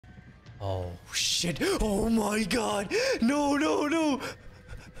Oh shit. Oh my god. No, no, no. No,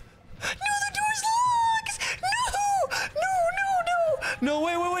 the door's locked. No. No, no, no. No,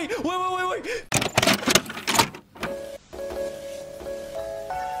 wait, wait, wait. Wait, wait, wait, wait.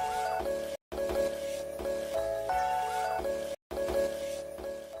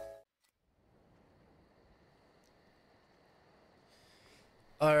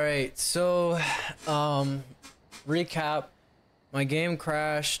 All right. So, recap. My game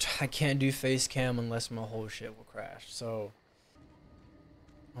crashed. I can't do face cam unless my whole shit will crash. So,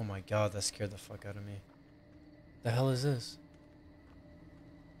 oh my god, that scared the fuck out of me. The hell is this?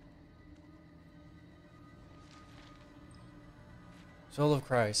 Soul of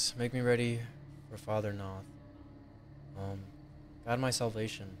Christ, make me ready for Father Noth. God, my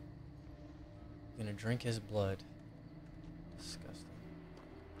salvation. I'm gonna drink his blood. Disgusting.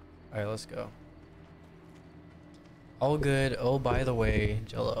 Alright, let's go. All good. Oh, by the way,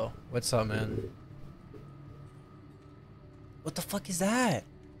 Jello. What's up, man? What the fuck is that?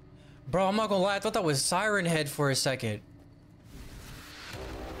 Bro, I'm not gonna lie. I thought that was Siren Head for a second.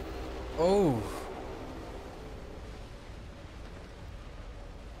 Oh.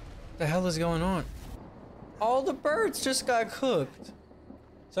 What the hell is going on? All the birds just got cooked.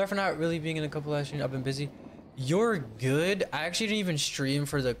 Sorry for not really being in a couple last streams. I've been busy. You're good. I actually didn't even stream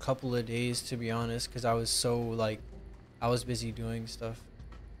for the couple of days, to be honest, because I was so, like, I was busy doing stuff.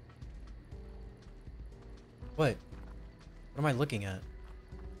 What? What am I looking at?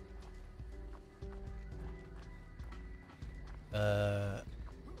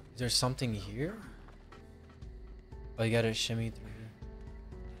 Is there something here? Oh, you gotta shimmy through here.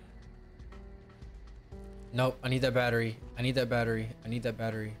 Nope, I need that battery. I need that battery. I need that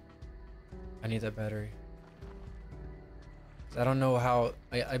battery. I need that battery. I don't know how...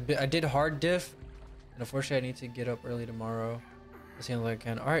 I did hard diff. And unfortunately, I need to get up early tomorrow. That's the only way I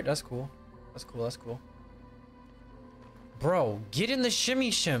can. Alright, that's cool. That's cool, that's cool. Bro, get in the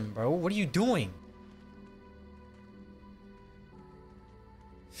shimmy shim, bro. What are you doing?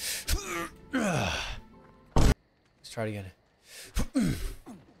 Let's try it again.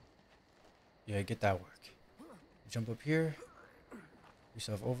 Yeah, get that work. Jump up here.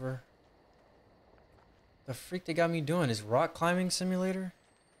 Yourself over. The freak they got me doing is rock climbing simulator?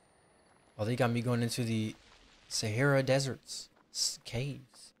 Oh, they got me going into the Sahara deserts.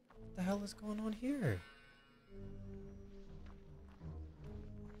 Caves. What the hell is going on here?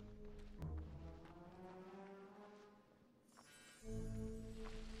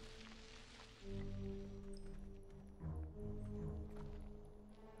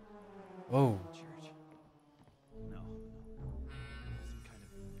 Whoa. No. Some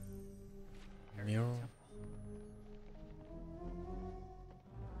kind of Mural.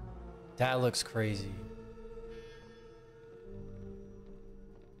 That looks crazy.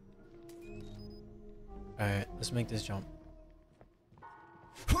 Alright, let's make this jump.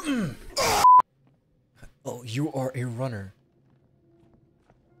 Oh, you are a runner.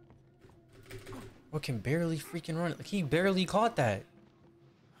 What can barely freaking run? Like, he barely caught that.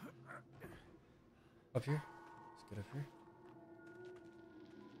 Up here? Let's get up here.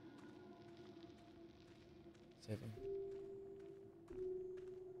 Saving.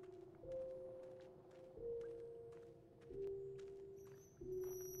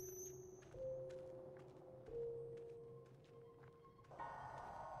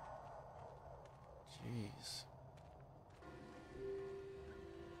 Jeez.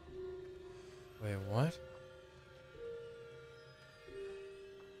 Wait, what?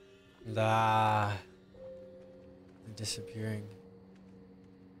 Nah. They're disappearing.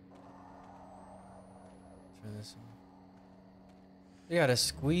 Turn this on. You gotta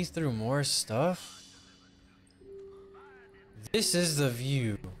squeeze through more stuff? This is the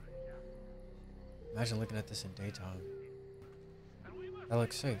view. Imagine looking at this in daytime. That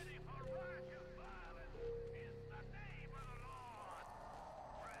looks safe.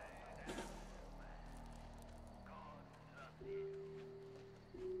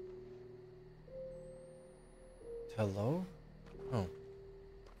 Hello? Oh.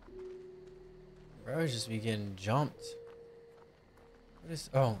 Bro, I just be getting jumped. What is...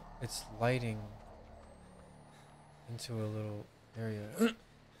 Oh, it's lighting into a little area. Oh,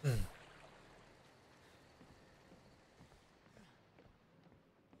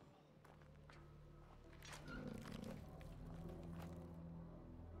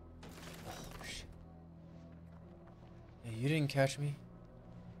 shit. Hey, you didn't catch me?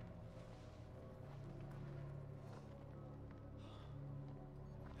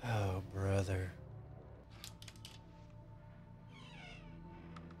 Oh, brother.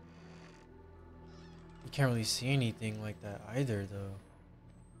 You can't really see anything like that either,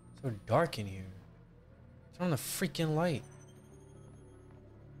 though. So dark in here. Turn on the freaking light.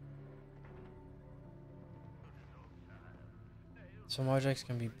 Some objects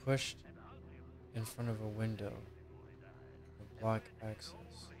can be pushed in front of a window to block access.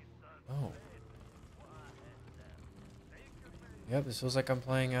 Oh. Yep, this feels like I'm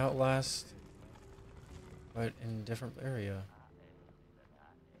playing Outlast, but in a different area.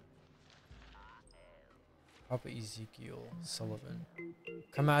 Papa Ezekiel Sullivan.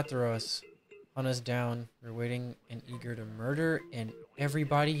 Come after us. Hunt us down. We're waiting and eager to murder and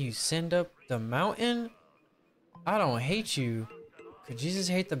everybody you send up the mountain. I don't hate you. Could Jesus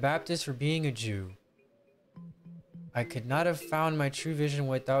hate the Baptist for being a Jew? I could not have found my true vision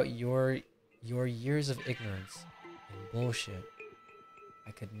without your years of ignorance and bullshit.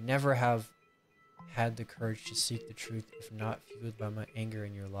 I could never have had the courage to seek the truth if not fueled by my anger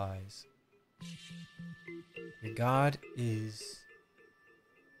and your lies. Your God is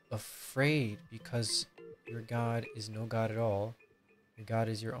afraid because your God is no God at all. Your God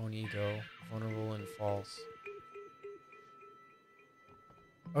is your own ego, vulnerable and false.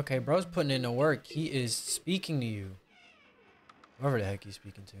 Okay, bro's putting in the work. He is speaking to you. Whoever the heck he's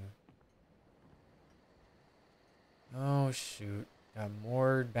speaking to. Oh, shoot. Got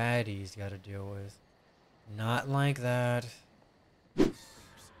more baddies got to deal with. Not like that.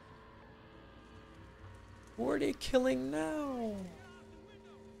 Who are they killing now?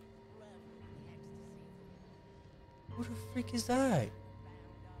 Who the freak is that?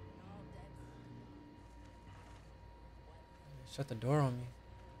 Shut the door on me.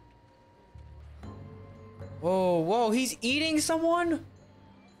 Whoa, whoa, he's eating someone?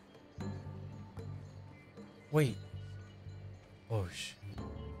 Wait. Oh, shit.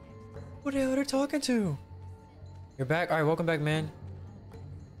 Who the hell are they talking to? You're back? Alright, welcome back, man.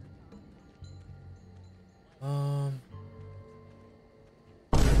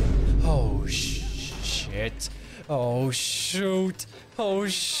 Oh, shit. Oh, shoot. Oh,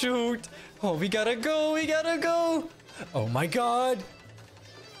 shoot. Oh, we gotta go. We gotta go. Oh, my God.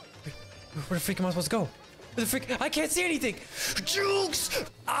 Wait, where the freak am I supposed to go? Where the freak? I can't see anything. Jukes!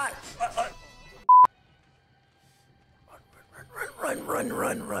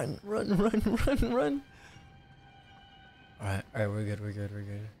 Run. Alright, we're good.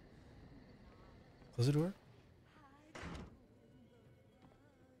 Close the door.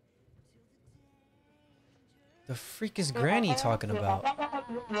 The freak is Granny talking about?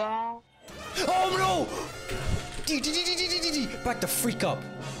 Oh no! Back the freak up.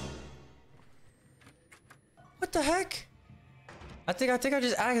 What the heck? I think I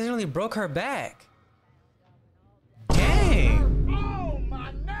just accidentally broke her back. Dang! Oh,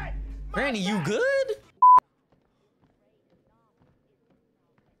 my neck! Granny, you good?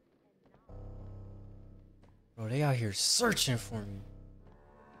 Bro, they out here searching for me.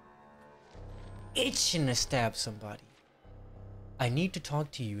 Itching to stab somebody. I need to talk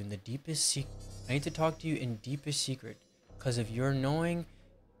to you in the deepest secret. I need to talk to you in deepest secret. Because if you're knowing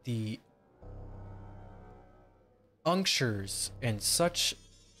the unctures and such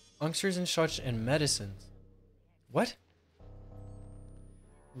and medicines. What?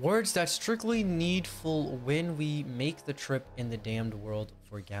 Words that's strictly needful when we make the trip in the damned world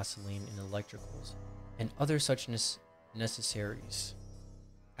for gasoline and electricals and other such necessaries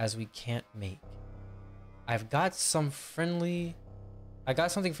as we can't make. I got something friendly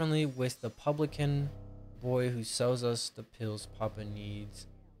with the publican boy who sells us the pills Papa needs,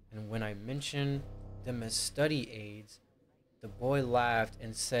 and when I mentioned them as study aids, the boy laughed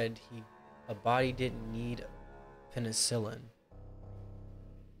and said a body didn't need penicillin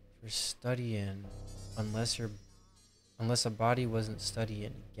for studying unless a body wasn't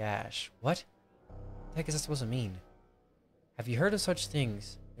studying gash. What the heck is that supposed to mean? Have you heard of such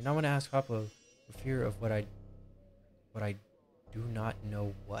things? You're not going to ask Papa for fear of what I do not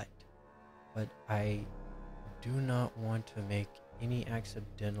know what, but I do not want to make any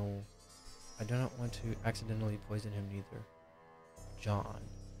accidental. I do not want to accidentally poison him neither. John.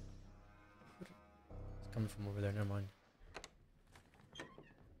 It's coming from over there, never mind.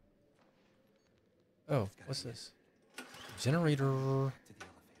 Oh, what's this? Generator.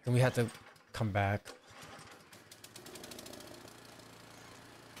 Then we have to come back.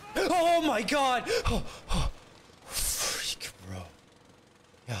 Oh my God! Oh, freak, bro.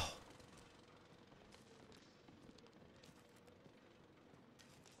 Yo.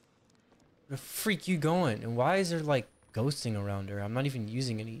 Where the freak you going? And why is there like ghosting around her? I'm not even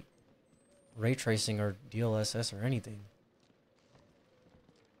using any ray tracing or DLSS or anything.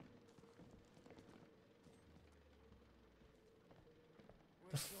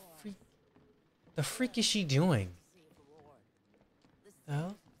 The freak is she doing? The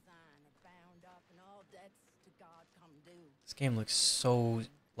hell? This game looks so,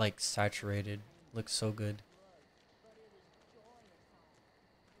 like, saturated. Looks so good.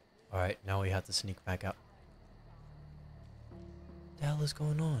 Alright, now we have to sneak back out. What the hell is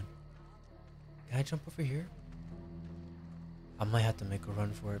going on? Can I jump over here? I might have to make a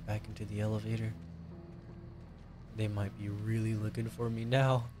run for it back into the elevator. They might be really looking for me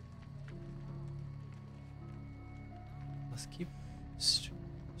now. Let's keep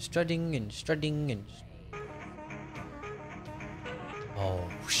strutting and strutting and... Oh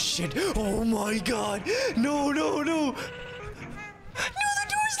shit! Oh my god! No, no, no! No, the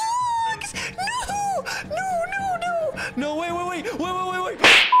door's locked! No! No, no, no! No, wait, wait, wait! Wait, wait, wait, wait!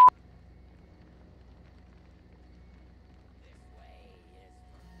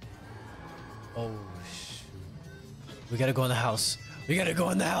 Oh shoot. We gotta go in the house. We gotta go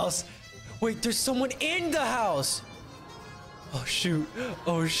in the house! Wait, there's someone in the house! Oh shoot!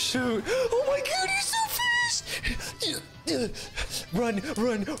 Oh shoot! Oh my god, you're so fast! Run,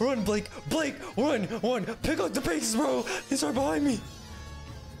 run, run, Blake! Blake, run, run! Pick up the pace, bro! He's right behind me!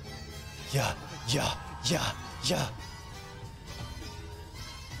 Yeah, yeah, yeah, yeah!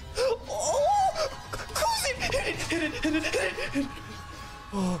 Oh! Close it! Hit it, hit it, hit it, hit it! Hit it.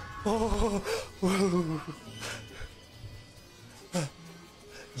 Oh, oh, whoa.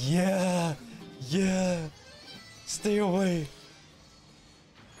 Yeah, yeah! Stay away!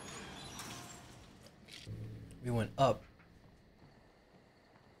 We went up.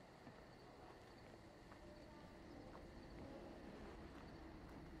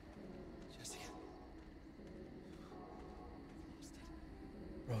 Jessica.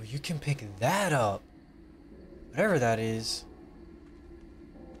 Bro, you can pick that up. Whatever that is.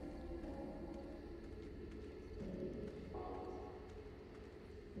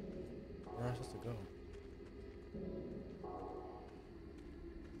 Where am I supposed to go?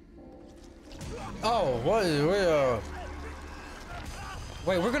 Oh, what is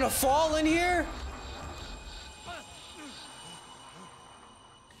wait, we're gonna fall in here?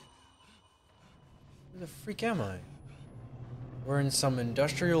 Where the freak am I? We're in some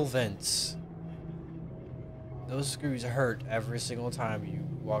industrial vents. Those screws hurt every single time you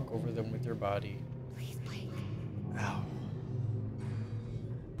walk over them with your body. Please, Blake. Ow.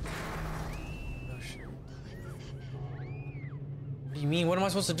 Oh shit. What do you mean? What am I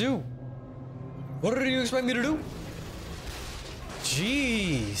supposed to do? What do you expect me to do?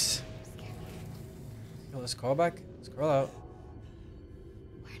 Jeez. Yo, let's crawl back. Let's crawl out.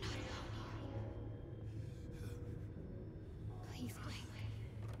 We're not alone here. Please, Blake.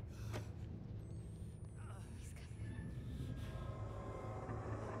 Please come.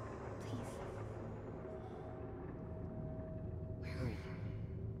 Please. Where are you?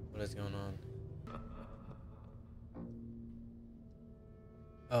 What is going on?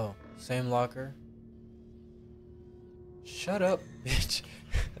 Oh, same locker. Shut up, bitch.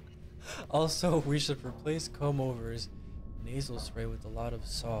 Also, we should replace comb-over's nasal spray with a lot of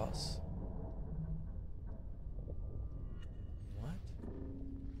sauce. What?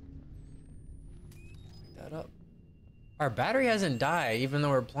 Pick that up. Our battery hasn't died, even though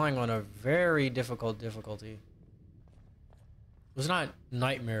we're playing on a very difficult difficulty. It was not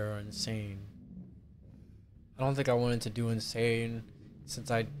nightmare or insane. I don't think I wanted to do insane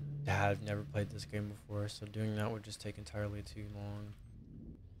since I have never played this game before, so doing that would just take entirely too long.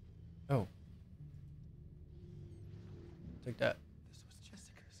 Oh. Take that. This was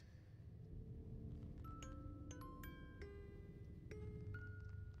Jessica's.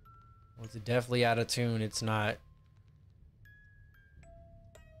 Well, it's definitely out of tune. It's not.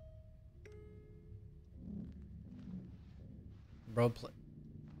 Bro,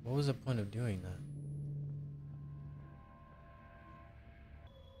 what was the point of doing that?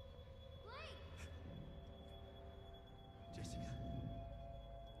 Jessica.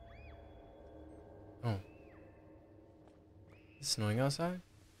 Oh. It's snowing outside?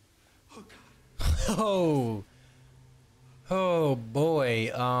 Oh God. Oh. Oh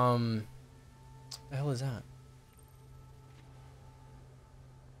boy. What the hell is that?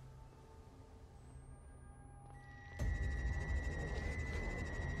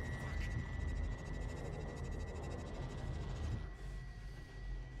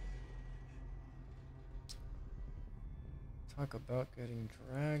 Talk about getting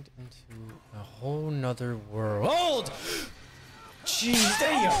dragged into a whole nother world. Jeez,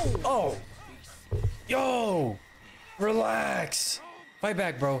 damn! Oh! Yo! Relax! Fight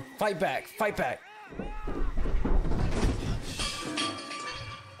back, bro. Fight back. Fight back.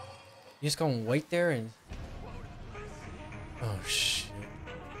 You just gonna wait there and... Oh, shit.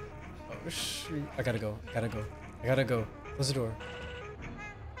 Oh, shoot. I gotta go. Gotta go. I gotta go. Close the door.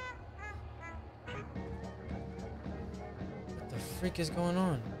 freak is going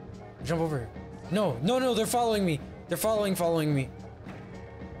on? Jump over here. No, no, no, they're following me. They're following me.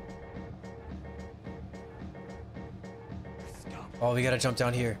 Oh, we gotta jump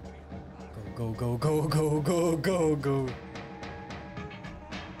down here. Go, go, go, go, go, go, go.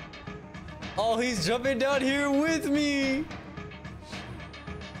 Oh, he's jumping down here with me.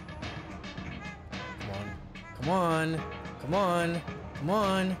 Come on, come on, come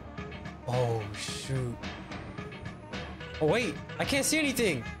on. Oh, shoot. Oh, wait, I can't see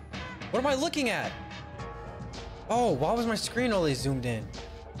anything. What am I looking at? Oh, why was my screen always zoomed in?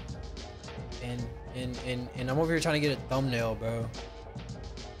 And I'm over here trying to get a thumbnail, bro.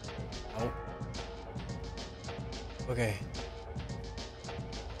 Oh. Okay.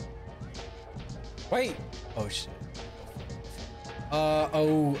 Wait. Oh, shit.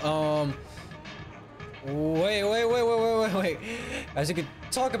 Wait. As you could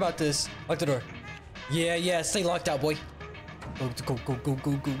talk about this. Lock the door. Yeah, stay locked out, boy. Go.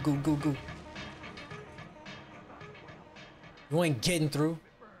 You ain't getting through.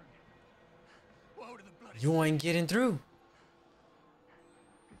 You ain't getting through.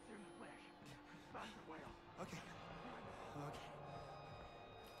 Okay.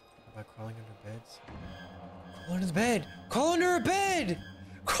 Am I crawling under beds? Crawl under the bed! Crawl under a bed!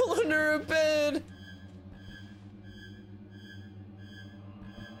 Crawl under a bed!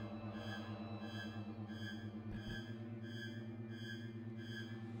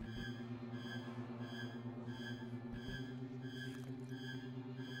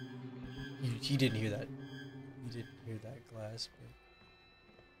 He didn't hear that. He didn't hear that glass break.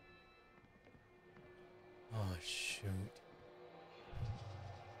 Oh shoot.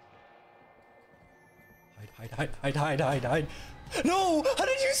 Hide. No! How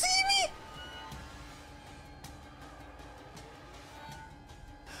did you see me?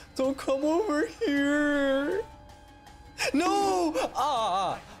 Don't come over here. No!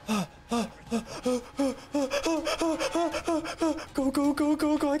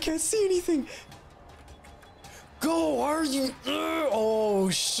 Go. I can't see anything. Go, are you? Oh,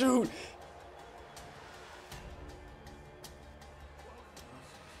 shoot.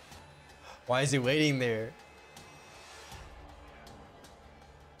 Why is he waiting there?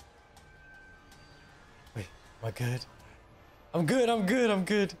 Wait, am I good? I'm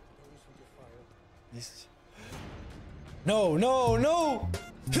good. This... No!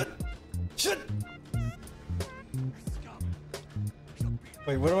 Shit!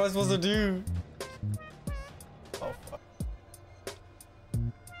 Wait, what am I supposed to do? Oh, fuck.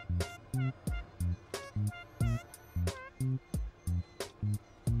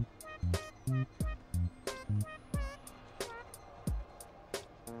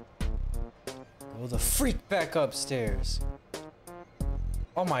 Go the freak back upstairs.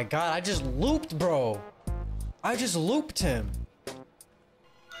 Oh my god, I just looped, bro. I just looped him.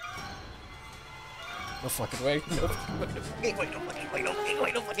 No fucking way. No fucking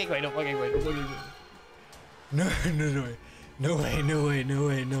way. No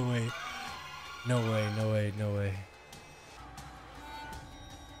way.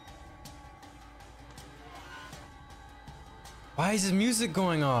 Why is his music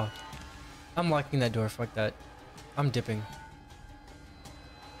going off? I'm locking that door. Fuck that. I'm dipping.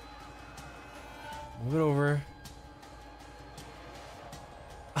 Move it over.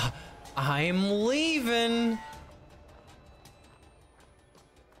 I'm leaving.